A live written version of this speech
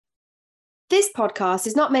This podcast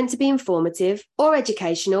is not meant to be informative or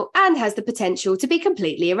educational and has the potential to be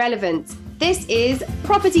completely irrelevant. This is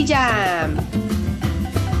Property Jam.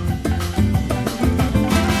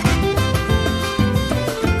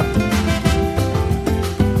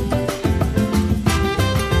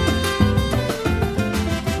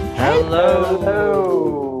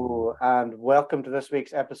 Hello, and welcome to this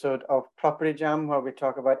week's episode of Property Jam, where we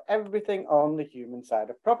talk about everything on the human side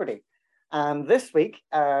of property. And this week,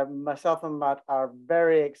 myself and Matt are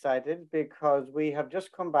very excited because we have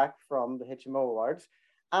just come back from the HMO Awards,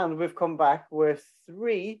 and we've come back with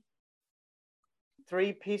three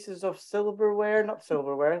pieces of silverware, not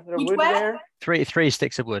silverware, they're woodware. Three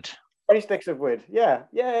sticks of wood. 3 sticks of wood, yeah,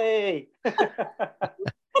 yay! Can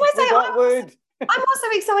I say, wood. I'm also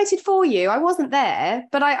excited for you. I wasn't there,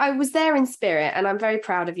 but I was there in spirit, and I'm very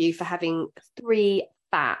proud of you for having 3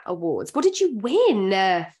 fat awards. What did you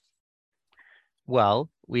win? Well,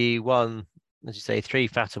 we won, as you say, 3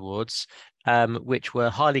 fat awards, which were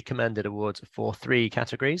highly commended awards for 3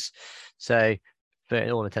 categories. So, for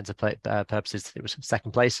in all intents and purposes, it was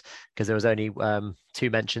second place because there was only 2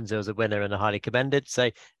 mentions. There was a winner and a highly commended. So,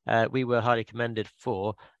 we were highly commended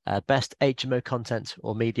for best HMO content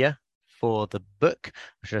or media for the book,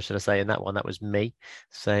 or should I say, in that one, that was me.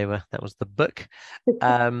 So that was the book.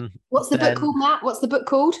 What's the book called, Matt? What's the book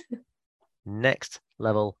called? Next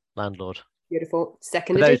Level Landlord. Beautiful.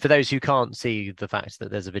 Second edition. For those who can't see the fact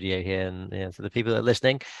that there's a video here, and so the people that are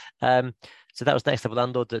listening, so that was Next Level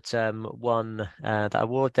Landlord that won that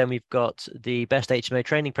award. Then we've got the best HMO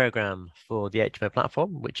training program for the HMO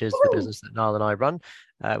platform, which is the business that Niall and I run,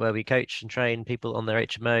 where we coach and train people on their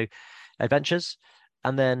HMO adventures.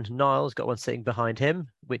 And then Niall's got one sitting behind him,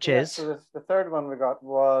 which is... So the third one we got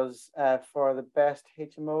was for the best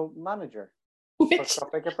HMO manager for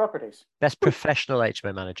Scott Baker Properties. Best professional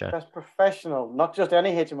HMO manager. Best professional, not just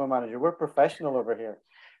any HMO manager. We're professional over here.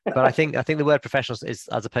 But I think the word professional is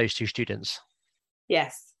as opposed to students.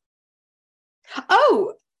 Yes.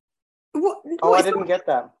 Oh! I didn't get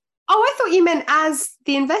that. Oh, I thought you meant as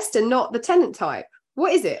the investor, not the tenant type.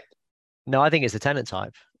 What is it? No, I think it's the tenant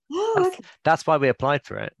type. Oh, okay. That's why we applied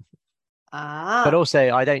for it. But also,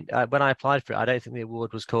 I don't. When I applied for it, I don't think the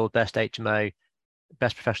award was called Best Professional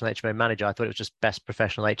HMO Manager. I thought it was just Best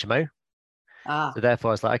Professional HMO. So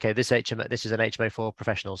therefore, I was like, okay, this is an HMO for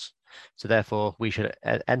professionals. So therefore, we should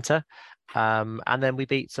enter. And then we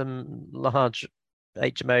beat some large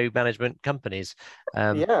HMO management companies.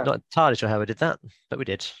 Not entirely sure how we did that, but we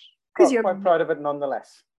did. Because you're quite proud of it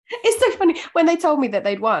nonetheless. It's so funny when they told me that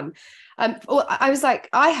they'd won. I was like,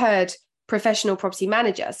 I heard professional property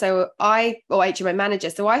manager, or HMO manager.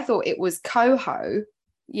 So I thought it was Coho,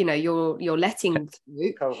 your letting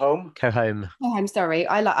Cohome. Oh, I'm sorry.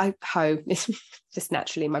 I ho. It's just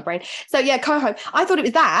naturally in my brain. So yeah, Cohome. I thought it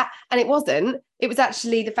was that, and it wasn't. It was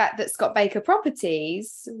actually the fact that Scott Baker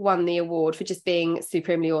Properties won the award for just being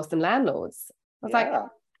supremely awesome landlords. I was like,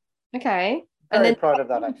 okay. Very proud of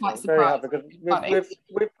that, actually. Very happy because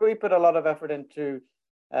we put a lot of effort into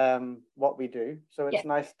what we do. So it's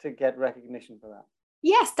nice to get recognition for that.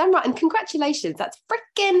 Yes, done right. And congratulations. That's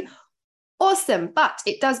freaking awesome. But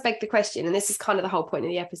it does beg the question, and this is kind of the whole point of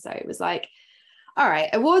the episode, it was like, all right,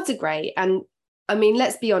 awards are great. And I mean,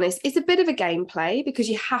 let's be honest, it's a bit of a gameplay because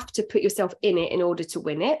you have to put yourself in it in order to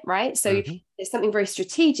win it, right? So there's something very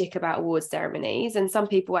strategic about award ceremonies, and some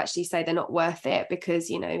people actually say they're not worth it because,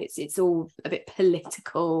 it's all a bit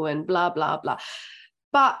political and blah, blah, blah.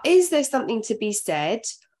 But is there something to be said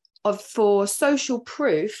for social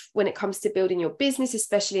proof when it comes to building your business,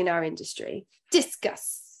 especially in our industry?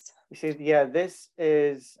 Discuss. You see, this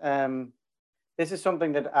is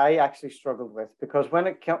something that I actually struggled with because when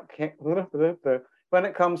it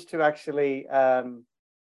comes to actually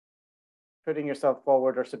putting yourself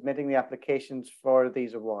forward or submitting the applications for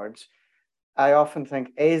these awards, I often think,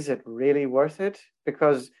 is it really worth it?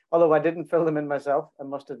 Because although I didn't fill them in myself, I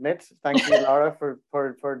must admit, thank you, Laura,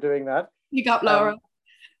 for doing that. You got Laura.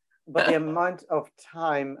 But the amount of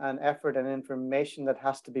time and effort and information that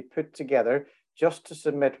has to be put together just to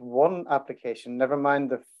submit one application, never mind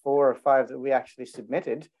the 4 or 5 that we actually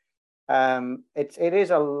submitted, it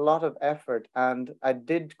is a lot of effort. And I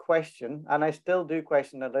did question, and I still do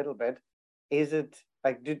question a little bit, is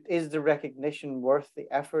the recognition worth the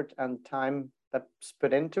effort and time that's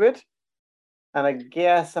put into it? And I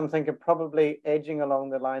guess I'm thinking probably edging along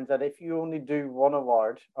the lines that if you only do one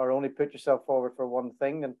award or only put yourself forward for one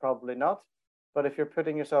thing, then probably not. But if you're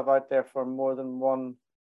putting yourself out there for more than one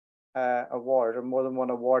award or more than one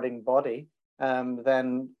awarding body,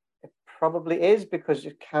 then it probably is because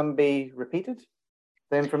it can be repeated.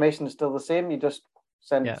 The information is still the same. You just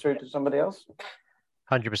send it through to somebody else.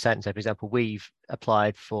 100%. So, for example, we've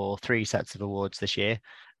applied for 3 sets of awards this year.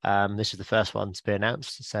 This is the first one to be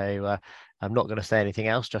announced. So I'm not going to say anything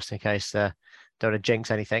else just in case don't want to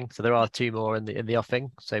jinx anything. So there are 2 more in the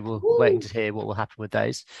offing. So we're waiting to hear what will happen with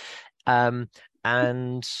those.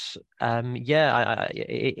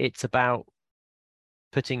 It's about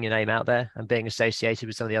putting your name out there and being associated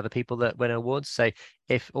with some of the other people that win awards. So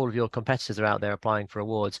if all of your competitors are out there applying for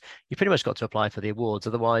awards, you pretty much got to apply for the awards.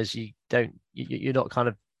 Otherwise, you're not kind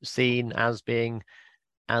of seen as being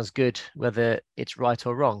as good, whether it's right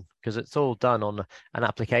or wrong, because it's all done on an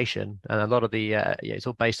application, and a lot of the it's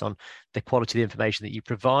all based on the quality of the information that you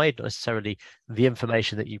provide, not necessarily the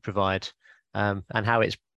information that you provide, and how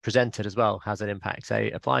it's presented as well has an impact. So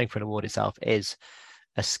applying for an award itself is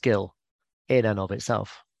a skill in and of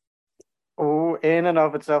itself. Oh, in and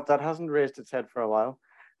of itself, that hasn't raised its head for a while.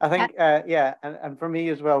 I think, and for me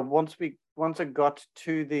as well, once I got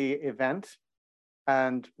to the event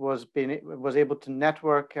and was able to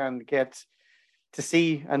network and get to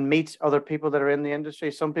see and meet other people that are in the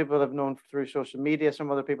industry. Some people I've known through social media,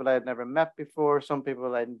 some other people I had never met before, some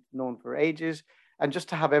people I'd known for ages, and just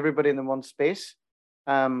to have everybody in the one space,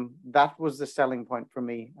 that was the selling point for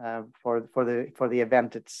me for the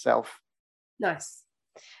event itself. Nice.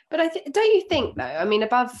 But don't you think though, I mean,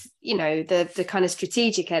 above, the kind of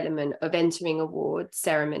strategic element of entering award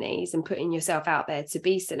ceremonies and putting yourself out there to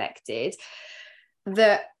be selected,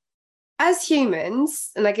 that as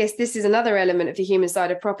humans, and I guess this is another element of the human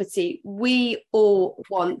side of property, we all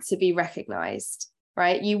want to be recognized,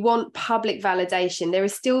 right? You want public validation. There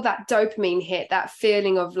is still that dopamine hit, that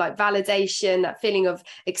feeling of like validation, that feeling of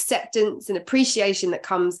acceptance and appreciation that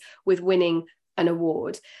comes with winning an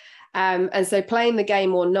award. And so playing the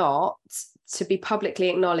game or not, to be publicly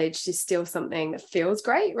acknowledged is still something that feels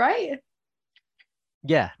great, right?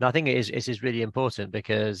 Yeah, no, I think it is really important,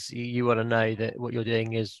 because you want to know that what you're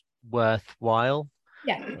doing is worthwhile.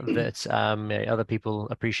 Yeah. That other people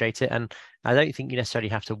appreciate it. And I don't think you necessarily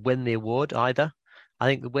have to win the award either. I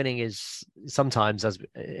think the winning is sometimes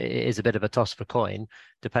is a bit of a toss of a coin,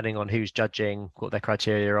 depending on who's judging, what their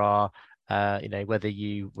criteria are. Whether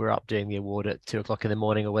you were up doing the award at 2:00 in the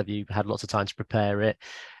morning or whether you had lots of time to prepare it.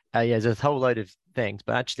 There's a whole load of things,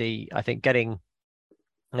 but actually, I think getting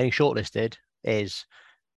shortlisted is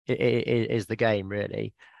the game,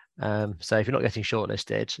 really. So if you're not getting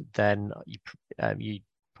shortlisted, then you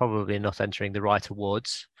probably not entering the right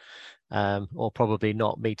awards, or probably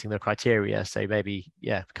not meeting the criteria. So maybe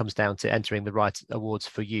it comes down to entering the right awards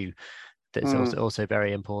for you. That's also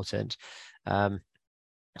very important.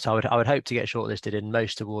 So I would hope to get shortlisted in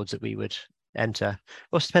most awards that we would enter.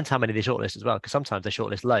 Well, it depends how many they shortlist as well, because sometimes they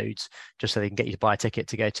shortlist loads just so they can get you to buy a ticket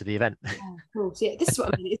to go to the event. Of course, yeah. This is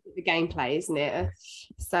what I mean. It's the gameplay, isn't it?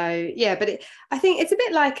 So yeah, but I think it's a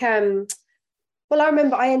bit like I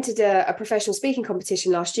remember I entered a professional speaking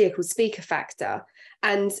competition last year called Speaker Factor,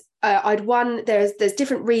 and I'd won. There's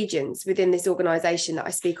different regions within this organisation that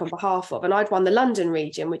I speak on behalf of, and I'd won the London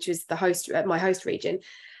region, which was my host region.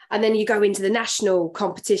 And then you go into the national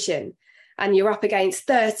competition and you're up against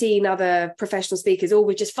 13 other professional speakers, all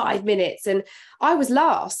with just 5 minutes. And I was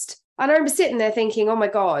last. And I remember sitting there thinking, oh my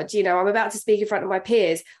God, I'm about to speak in front of my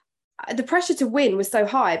peers. The pressure to win was so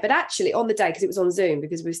high. But actually on the day, because it was on Zoom,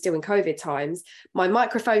 because we were still in COVID times, my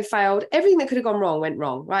microphone failed. Everything that could have gone wrong went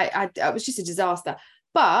wrong, right? It was just a disaster.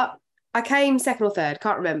 But I came second or third,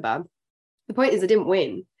 can't remember. The point is I didn't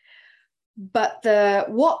win. But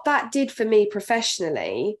what that did for me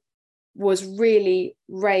professionally was really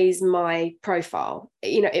raise my profile.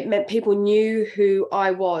 It meant people knew who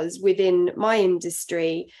I was within my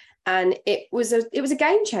industry, and it was a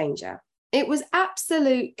game changer. It was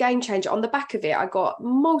absolute game changer. On the back of it, I got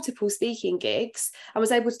multiple speaking gigs and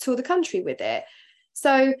was able to tour the country with it.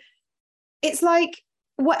 So it's like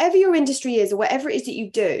whatever your industry is or whatever it is that you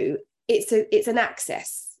do, it's an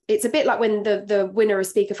access. It's a bit like when the winner of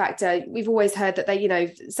Speaker Factor, we've always heard that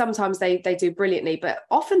they, sometimes they do brilliantly, but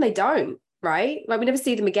often they don't, right? Like we never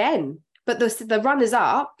see them again. But the runners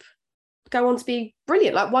up go on to be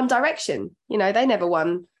brilliant, like One Direction. They never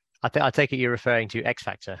won. I take it you're referring to X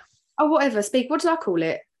Factor. Oh, whatever. What did I call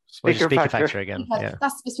it? Speaker Factor again. Yeah.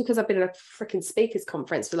 That's just because I've been at a freaking speakers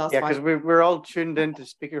conference for the last 5 years. Yeah, because we're all tuned into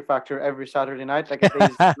Speaker Factor every Saturday night. Like it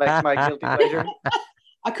is like my guilty pleasure.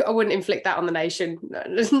 I wouldn't inflict that on the nation. No,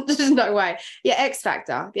 there's no way. Yeah, X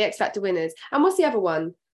Factor, the X Factor winners. And what's the other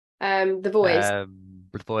one? The Voice.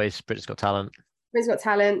 The Voice, Britain's Got Talent. Britain's Got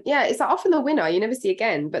Talent. Yeah, it's like often the winner you never see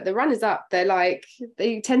again, but the runners up, they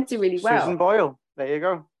tend to do really well. Susan Boyle. There you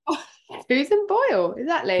go. Oh, Susan Boyle,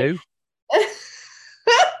 exactly. Who?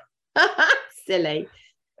 Silly.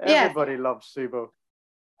 Everybody loves Subo.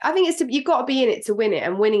 I think you've got to be in it to win it,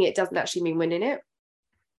 and winning it doesn't actually mean winning it.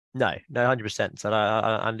 No, 100%.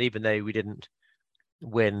 And even though we didn't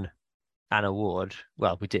win an award,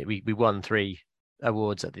 well, we did. We won 3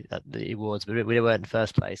 awards at the awards, but we weren't in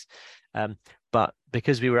first place. But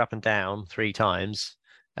because we were up and down 3 times,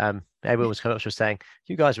 everyone was coming up to us saying,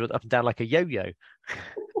 "You guys were up and down like a yo-yo."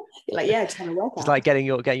 Like, yeah, trying to work It's out. like getting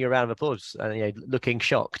your round of applause and looking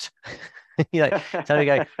shocked. Telling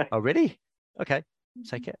you, go, "Oh, really? Okay,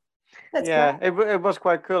 take it." That's it was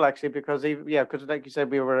quite cool actually, because like you said,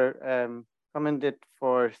 we were commended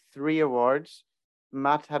for 3 awards.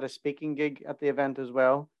 Matt had a speaking gig at the event as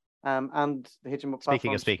well, and the HMO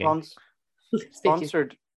platform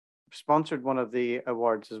sponsored one of the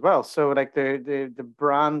awards as well. So like the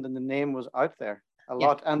brand and the name was out there a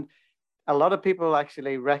lot, and a lot of people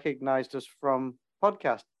actually recognized us from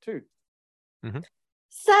podcast too. Mm-hmm.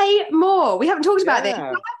 Say more. We haven't talked about this.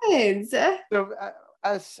 What happens? So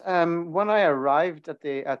as when I arrived at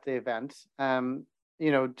the event,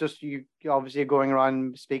 just you obviously going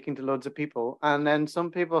around speaking to loads of people, and then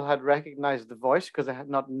some people had recognized the voice because they had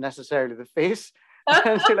not necessarily the face.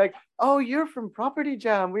 And they're like, "Oh, you're from Property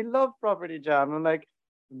Jam. We love Property Jam." I'm like,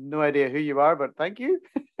 "No idea who you are, but thank you."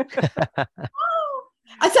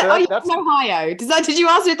 I said, "Are you from Ohio?" Did you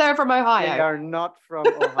ask if they were from Ohio? They are not from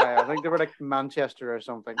Ohio. I think they were like Manchester or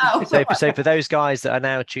something. Oh. So for those guys that are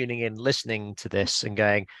now tuning in, listening to this and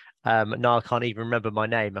going, "Niall can't even remember my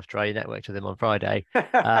name after I networked with him on Friday."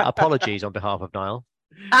 Apologies on behalf of Niall.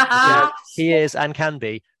 He is and can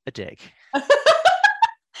be a dick.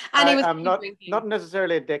 And I'm not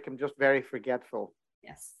necessarily a dick. I'm just very forgetful.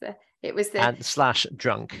 Yes, it was the and slash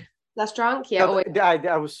drunk. Slash drunk, yeah. No,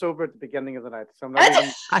 I was sober at the beginning of the night, so I'm not even...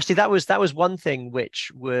 Actually, that was one thing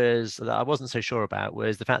which was that I wasn't so sure about,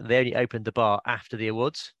 was the fact that they only opened the bar after the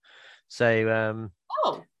awards. So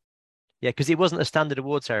yeah, because it wasn't a standard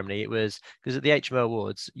award ceremony. It was because at the HMO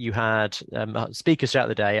Awards you had speakers throughout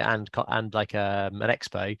the day and like an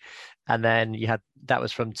expo, and then you had that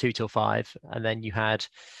was from 2 till 5, and then you had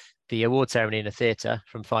the award ceremony in a theatre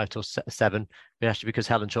from 5 till 7. But actually, because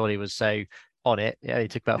Helen Chorley was so on it,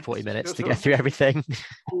 it took about 40 minutes to get through everything.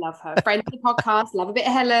 I love her. Friend of the podcast, love a bit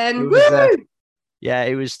of Helen.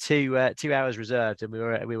 It was 2 hours reserved, and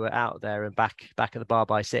we were out there and back at the bar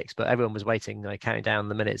by 6. But everyone was waiting, counting down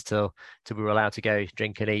the minutes till we were allowed to go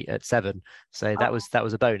drink and eat at 7. So that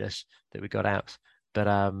was a bonus that we got out. But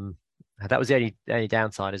that was the only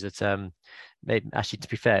downside, is that actually, to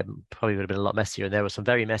be fair, probably would have been a lot messier, and there were some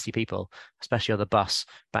very messy people, especially on the bus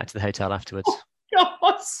back to the hotel afterwards.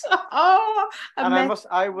 And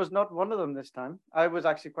I was not one of them this time. I was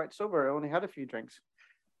actually quite sober. I only had a few drinks.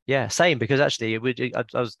 Yeah, same, because actually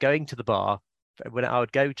I was going to the bar. When I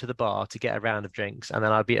would go to the bar to get a round of drinks, and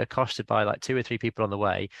then I'd be accosted by like 2 or 3 people on the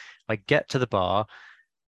way. I'd get to the bar,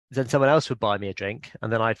 then someone else would buy me a drink,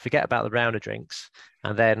 and then I'd forget about the round of drinks,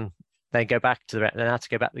 and then go back to then I had to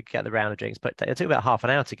go back to get the round of drinks. But it took about half an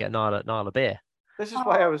hour to get Niall a beer. This is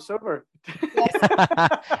why I was sober.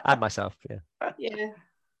 And myself, yeah.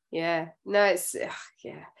 No, it's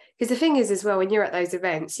because the thing is as well, when you're at those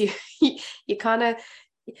events, you kind of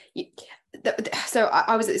so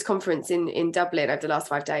I was at this conference in Dublin over the last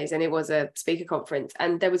 5 days, and it was a speaker conference,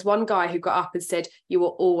 and there was one guy who got up and said, "You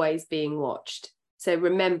are always being watched. So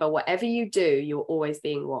remember, whatever you do, you're always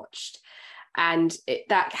being watched." And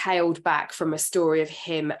that hailed back from a story of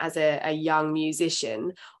him as a young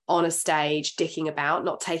musician on a stage, dicking about,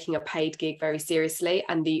 not taking a paid gig very seriously.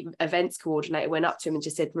 And the events coordinator went up to him and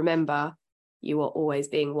just said, "Remember, you are always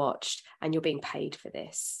being watched, and you're being paid for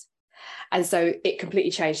this." And so it completely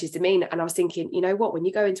changed his demeanor. And I was thinking, you know what, when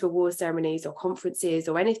you go into award ceremonies or conferences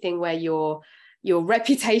or anything where your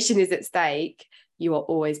reputation is at stake, you are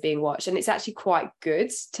always being watched. And it's actually quite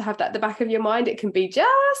good to have that at the back of your mind. It can be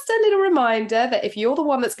just a little reminder that if you're the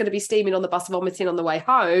one that's going to be steaming on the bus, vomiting on the way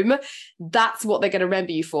home, that's what they're going to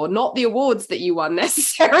remember you for, not the awards that you won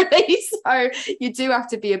necessarily. So you do have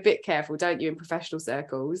to be a bit careful, don't you, in professional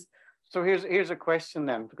circles? So here's a question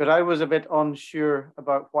then, because I was a bit unsure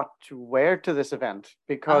about what to wear to this event,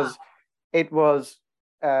 because it was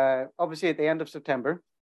obviously at the end of September.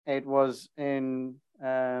 It was in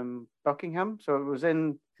Buckingham, so it was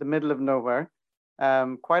in the middle of nowhere,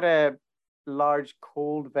 quite a large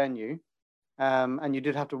cold venue, and you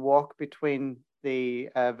did have to walk between the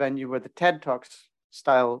venue where the TED Talks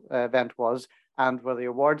style event was and where the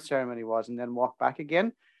award ceremony was, and then walk back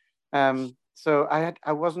again. So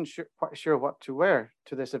I wasn't quite sure what to wear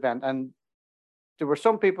to this event, and there were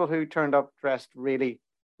some people who turned up dressed really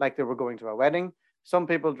like they were going to a wedding. Some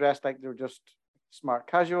people dressed like they were just smart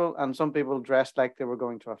casual, and some people dressed like they were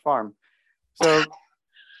going to a farm. So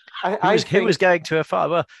Who was going to a fire?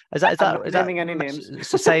 Well, is I'm not naming any names.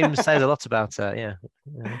 It's the same. Says a lot about yeah.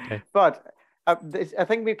 Okay. But I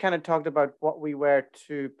think we've kind of talked about what we wear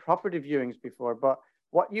to property viewings before, but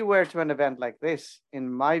what you wear to an event like this,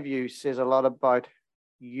 in my view, says a lot about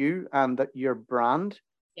you and that your brand.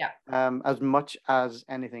 Yeah. As much as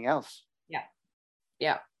anything else. Yeah.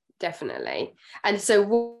 Yeah, definitely. And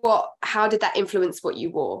so how did that influence what you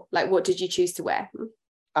wore? Like, what did you choose to wear?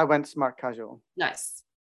 I went smart casual. Nice.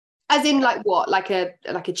 As in, like, what? Like a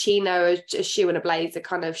chino, a shoe and a blazer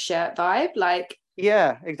kind of shirt vibe? Like,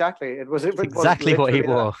 yeah, exactly. It was exactly what he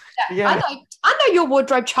wore. Yeah. I know your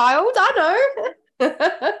wardrobe, child. I know.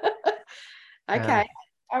 Okay.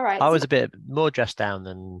 All right. I was a bit more dressed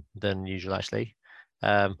down than usual, actually.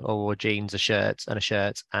 Or wore jeans, a shirt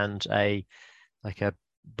and a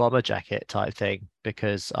bomber jacket type thing,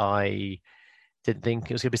 because I didn't think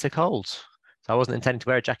it was going to be so cold. So I wasn't intending to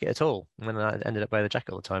wear a jacket at all. And then I ended up wearing the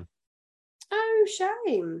jacket all the time. Oh,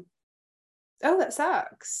 shame. Oh, that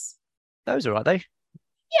sucks. That was all right, though.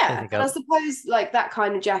 Yeah, and I suppose like that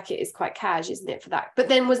kind of jacket is quite cash, isn't it, for that? But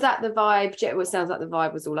then was that the vibe? It sounds like the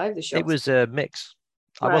vibe was all over the shop. It was a mix.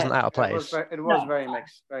 Right. I wasn't out of place. It was very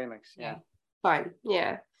mixed. Very mixed. Yeah. Fine.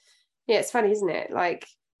 Yeah. Yeah, it's funny, isn't it? Like,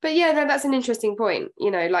 but yeah, no, that's an interesting point.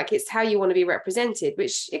 You know, like it's how you want to be represented,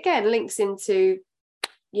 which again links into,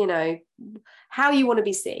 you know, how you want to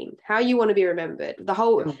be seen, how you want to be remembered. The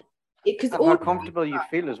whole, because how comfortable you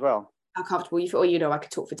feel as well. How comfortable you feel. You know, I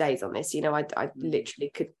could talk for days on this. You know, I literally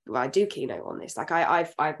could. Well, I do keynote on this. Like,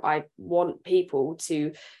 I want people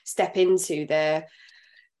to step into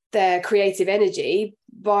their creative energy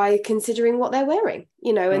by considering what they're wearing.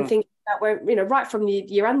 You know, and think about where, you know, right from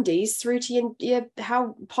your undies through to your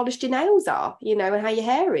how polished your nails are. You know, and how your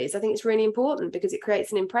hair is. I think it's really important because it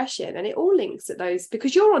creates an impression, and it all links at those,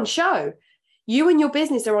 because you're on show. You and your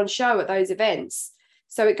business are on show at those events.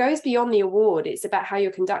 So it goes beyond the award. It's about how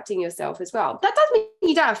you're conducting yourself as well. That doesn't mean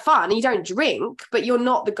you don't have fun and you don't drink, but you're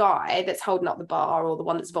not the guy that's holding up the bar or the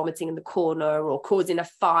one that's vomiting in the corner or causing a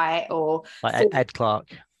fight or like Ed Clark.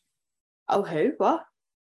 Oh, who? What?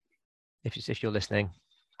 If you're listening.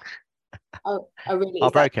 Oh, really?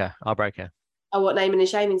 Our broker. Oh, what, naming and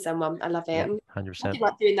shaming someone? I love it. Yeah, 100%. I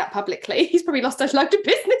like doing that publicly. He's probably lost a load of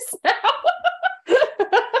business now.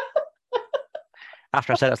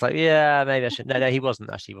 After I said it, I was like, yeah, maybe I should. No, he wasn't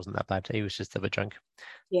that bad. He was just a bit drunk.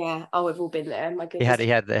 Yeah. Oh, we've all been there. My goodness.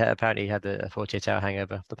 Apparently he had the 48-hour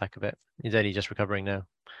hangover off the back of it. He's only just recovering now.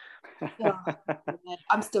 Oh,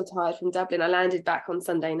 I'm still tired from Dublin. I landed back on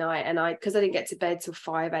Sunday night, and because I didn't get to bed till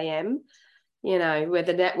 5 a.m., you know, where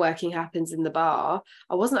the networking happens in the bar.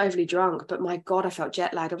 I wasn't overly drunk, but my God, I felt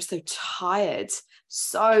jet lagged. I was so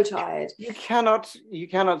tired. You cannot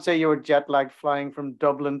say you were jet lagged flying from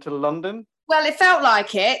Dublin to London. Well, it felt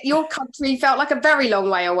like it. Your country felt like a very long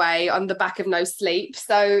way away on the back of no sleep.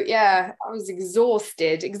 So yeah, I was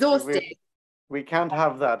exhausted. We can't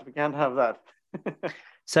have that.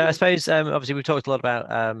 So I suppose obviously we've talked a lot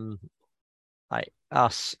about like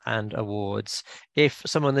us and awards. If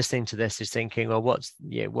someone listening to this is thinking, well, what's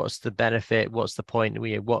the benefit? What's the point?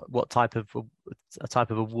 What type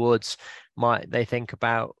of awards might they think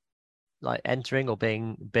about like entering or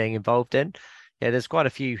being involved in? Yeah, there's quite a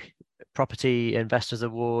few property investors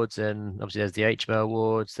awards, and obviously there's the HMO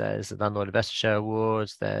awards, there's the Landlord Investor Show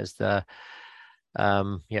awards, there's the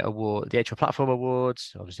award, the HMO platform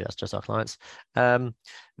awards, obviously that's just our clients.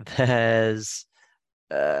 There's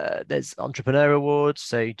entrepreneur awards,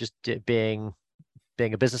 so just being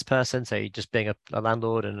a business person, so just being a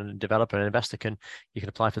landlord and a developer and an investor, you can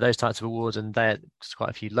apply for those types of awards, and there's quite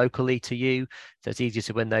a few locally to you, so it's easier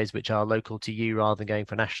to win those which are local to you rather than going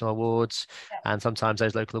for national awards. And sometimes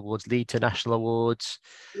those local awards lead to national awards.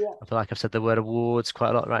 I feel like I've said the word awards quite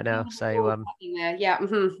a lot right now, so yeah.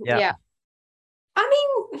 I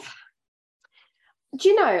mean, do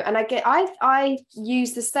you know, and I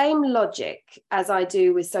use the same logic as I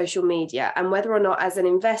do with social media, and whether or not as an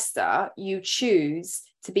investor you choose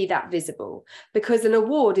to be that visible, because an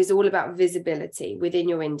award is all about visibility within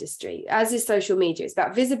your industry, as is social media. It's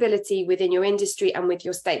about visibility within your industry and with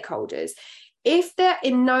your stakeholders. If that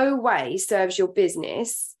in no way serves your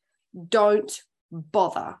business, don't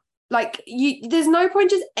bother. Like, there's no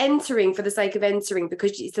point just entering for the sake of entering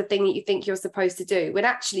because it's the thing that you think you're supposed to do, when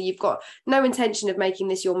actually you've got no intention of making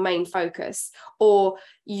this your main focus, or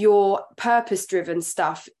your purpose-driven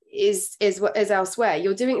stuff is elsewhere.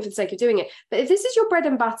 You're doing it for the sake of doing it. But if this is your bread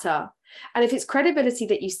and butter, and if it's credibility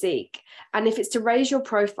that you seek, and if it's to raise your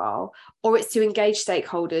profile, or it's to engage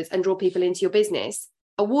stakeholders and draw people into your business,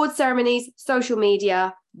 award ceremonies, social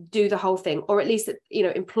media, do the whole thing, or at least, you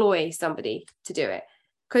know, employ somebody to do it.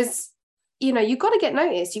 Because you know, you've got to get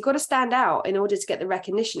noticed. You've got to stand out in order to get the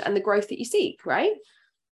recognition and the growth that you seek, right?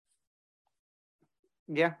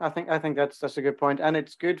 Yeah, I think that's a good point, and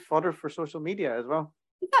it's good fodder for social media as well.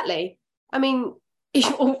 Exactly. I mean,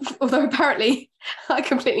 although apparently I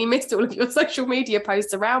completely missed all of your social media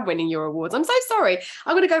posts around winning your awards. I'm so sorry.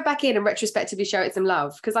 I'm going to go back in and retrospectively show it some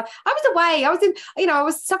love, because I was away. I was in, you know, I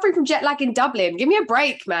was suffering from jet lag in Dublin. Give me a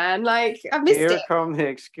break, man. Like, I missed it. Here come the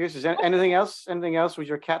excuses. Anything else? Anything else? Was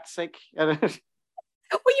your cat sick? Well, you made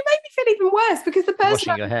me feel even worse, because the person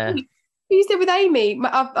Washing your hair. who you said with Amy,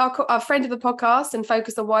 our friend of the podcast and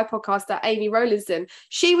Focus on Why podcaster, Amy Rowlandson,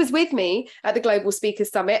 she was with me at the Global Speakers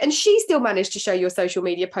Summit, and she still managed to show your social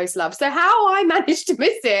media post love. So how I managed to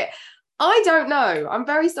miss it, I don't know. I'm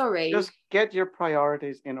very sorry. Just get your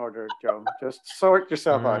priorities in order, Joe. Just sort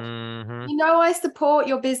yourself out. You know, I support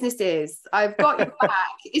your businesses. I've got your back.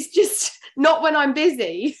 It's just not when I'm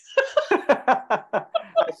busy. I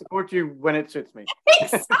support you when it suits me.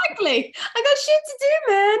 Exactly. I got shit to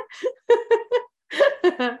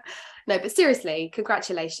do, man. No, but seriously,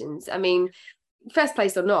 congratulations. I mean, first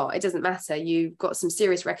place or not, it doesn't matter. You got some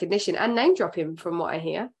serious recognition and name dropping from what I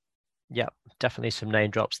hear. Yeah, definitely some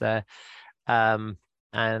name drops there. And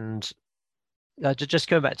just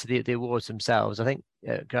going back to the awards themselves, I think,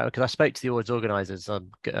 because I spoke to the awards organisers,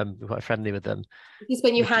 I'm quite friendly with them. Is this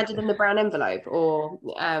when you handed them the brown envelope, or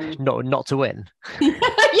not to win?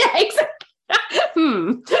 Yeah, exactly.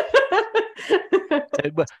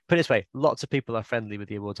 So, put it this way, lots of people are friendly with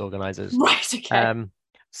the awards organisers. Right. Okay.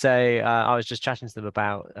 So I was just chatting to them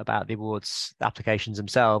about the awards applications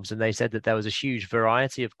themselves, and they said that there was a huge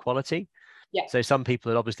variety of quality. Yeah. So some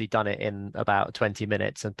people had obviously done it in about 20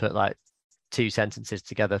 minutes and put like 2 sentences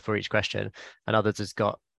together for each question, and others has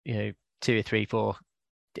got, you know, 2 or 3, 4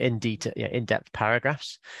 in-depth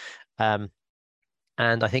paragraphs. And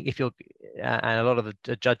I think if you're, and a lot of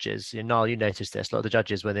the judges, you know, Niall, you noticed this, a lot of the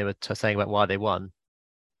judges, when they were saying about why they won,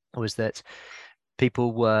 was that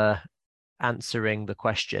people were answering the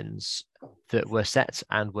questions that were set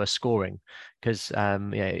and were scoring, because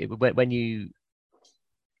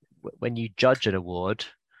when you judge an award,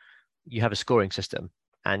 you have a scoring system,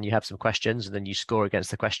 and you have some questions, and then you score against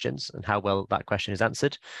the questions and how well that question is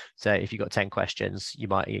answered. So if you've got 10 questions, you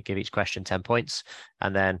might give each question 10 points,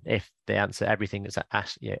 and then if they answer everything that's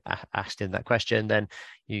asked in that question, then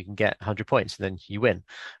you can get 100 points, and then you win.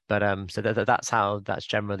 But so that's how that's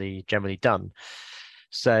generally done.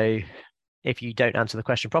 So if you don't answer the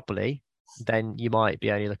question properly, then you might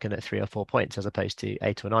be only looking at 3 or 4 points as opposed to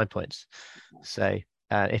 8 or 9 points. So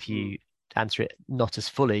if you answer it not as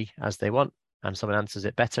fully as they want, and someone answers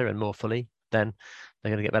it better and more fully, then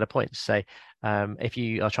they're going to get better points. So if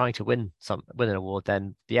you are trying to win an award,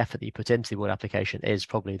 then the effort that you put into the award application is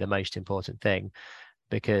probably the most important thing,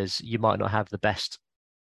 because you might not have the best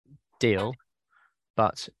deal,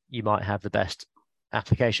 but you might have the best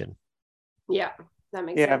application. Yeah, that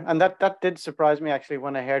makes sense. And that did surprise me, actually,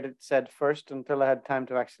 when I heard it said first, until I had time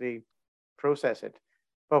to actually process it.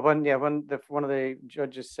 But when one of the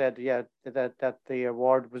judges said, that the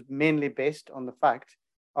award was mainly based on the fact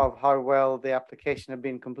of how well the application had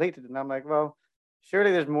been completed, and I'm like, well,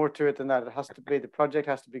 surely there's more to it than that. It has to be, the project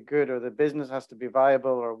has to be good, or the business has to be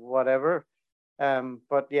viable, or whatever.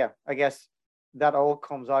 But yeah, I guess that all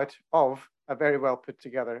comes out of a very well put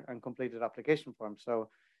together and completed application form. So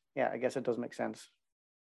yeah, I guess it does make sense.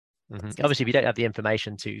 Mm-hmm. Obviously, if you don't have the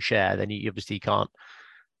information to share, then you obviously can't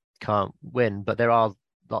win. But there are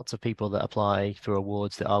lots of people that apply for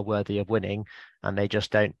awards that are worthy of winning, and they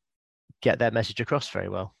just don't get their message across very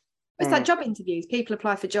well. It's like job interviews. People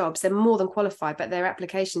apply for jobs, they're more than qualified, but their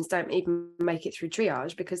applications don't even make it through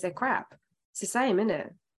triage because they're crap. It's the same, isn't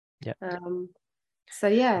it? Yeah. So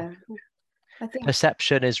yeah, I think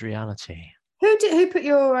perception is reality. Who put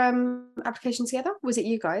your application together? Was it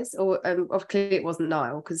you guys, or clearly it wasn't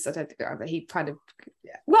Niall, because I don't think he kind of.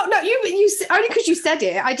 Well, no, you only because you said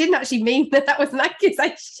it. I didn't actually mean that was an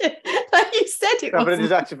accusation. Like, you said it. No, but it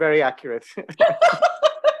is actually very accurate.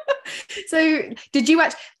 So did you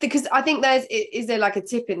actually? Because I think is there like a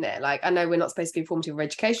tip in there? Like, I know we're not supposed to be informative or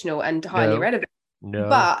educational and highly relevant. No.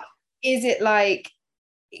 But is it like,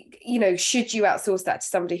 you know, should you outsource that to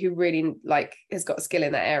somebody who really like has got a skill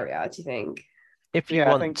in that area? Do you think? If you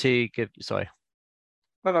want to give, sorry.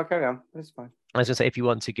 No, carry on. It's fine. I was going to say, if you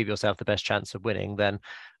want to give yourself the best chance of winning, then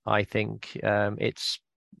I think it's,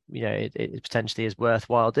 you know, it potentially is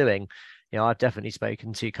worthwhile doing. You know, I've definitely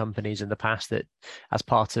spoken to companies in the past that, as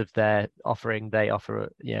part of their offering, they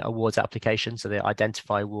offer, you know, awards applications. So they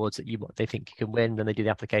identify awards that they think you can win, then they do the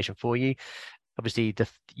application for you. Obviously,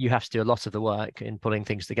 you have to do a lot of the work in pulling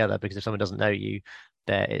things together, because if someone doesn't know you,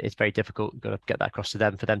 it's very difficult. You've got to get that across to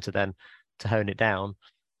them for them to then hone it down.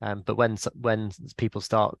 But when people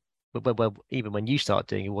start, well, even when you start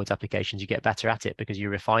doing awards applications, you get better at it because you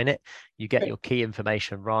refine it. You get your key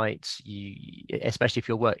information right. Especially if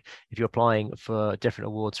you're applying for different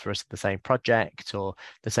awards for the same project or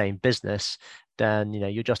the same business, then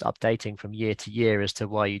you're just updating from year to year as to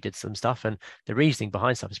why you did some stuff, and the reasoning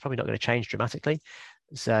behind stuff is probably not going to change dramatically.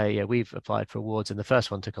 So yeah, we've applied for awards, and the first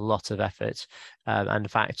one took a lot of effort. And in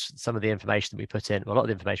fact, some of the information that we put in, a lot of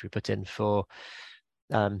the information we put in for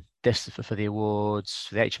for the awards,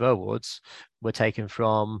 for the HMO awards, were taken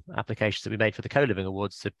from applications that we made for the Co-Living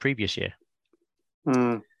Awards the previous year.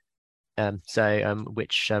 Which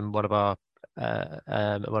one of our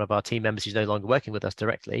team members who's no longer working with us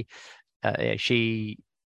directly, she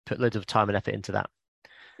put loads of time and effort into that.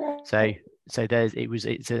 So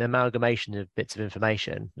it's an amalgamation of bits of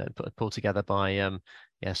information pulled together by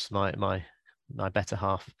my better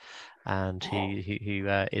half, and who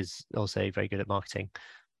is also very good at marketing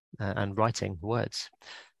and writing words.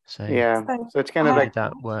 So it's kind of like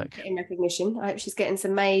that work in recognition. I hope she's getting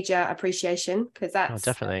some major appreciation, because that's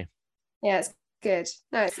definitely it's good.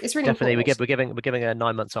 No, it's really definitely important. we're giving her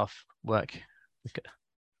 9 months off work.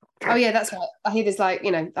 Oh yeah, that's right. I hear there's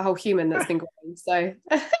the whole human that's been growing. So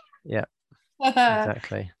yeah,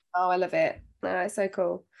 exactly. Oh, I love it. No, it's so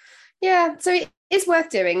cool. Yeah, so it's worth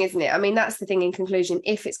doing, isn't it? I mean, that's the thing in conclusion,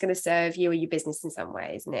 if it's going to serve you or your business in some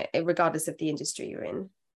way, isn't it? Regardless of the industry you're in.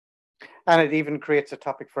 And it even creates a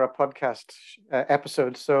topic for a podcast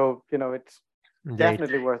episode. So, it's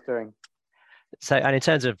definitely worth doing. So, and in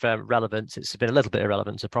terms of relevance, it's been a little bit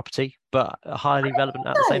irrelevant to property, but highly relevant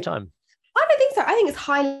at the same time. I don't think so. I think it's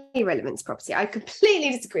highly relevant to property. I completely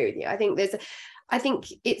disagree with you. I think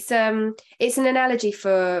it's an analogy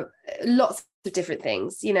for lots of different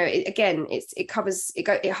things. It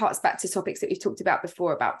harks back to topics that we've talked about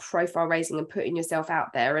before, about profile raising and putting yourself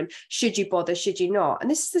out there, and should you bother, should you not? And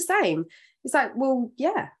this is the same. It's like, well,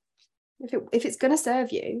 yeah, if it's going to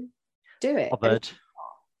serve you, do it. Bothered.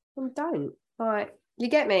 And don't. Like, you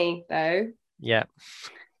get me though. Yeah.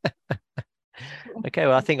 Okay,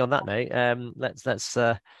 well, I think on that note, let's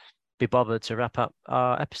be bothered to wrap up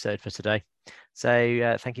our episode for today.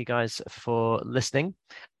 So thank you guys for listening.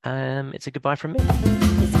 It's a goodbye from me.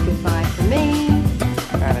 It's a goodbye from me.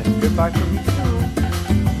 And it's a goodbye from me too.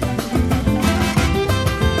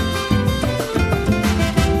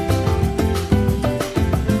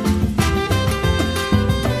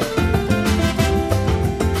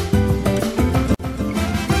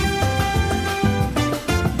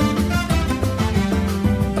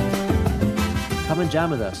 Come and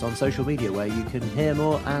jam with us on social media, where you can hear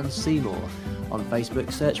more and see more. On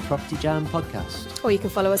Facebook, search Property Jam Podcast. Or you can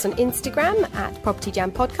follow us on Instagram at Property Jam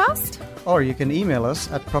Podcast. Or you can email us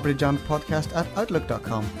at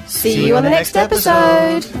propertyjampodcast@outlook.com. See you on the next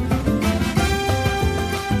episode.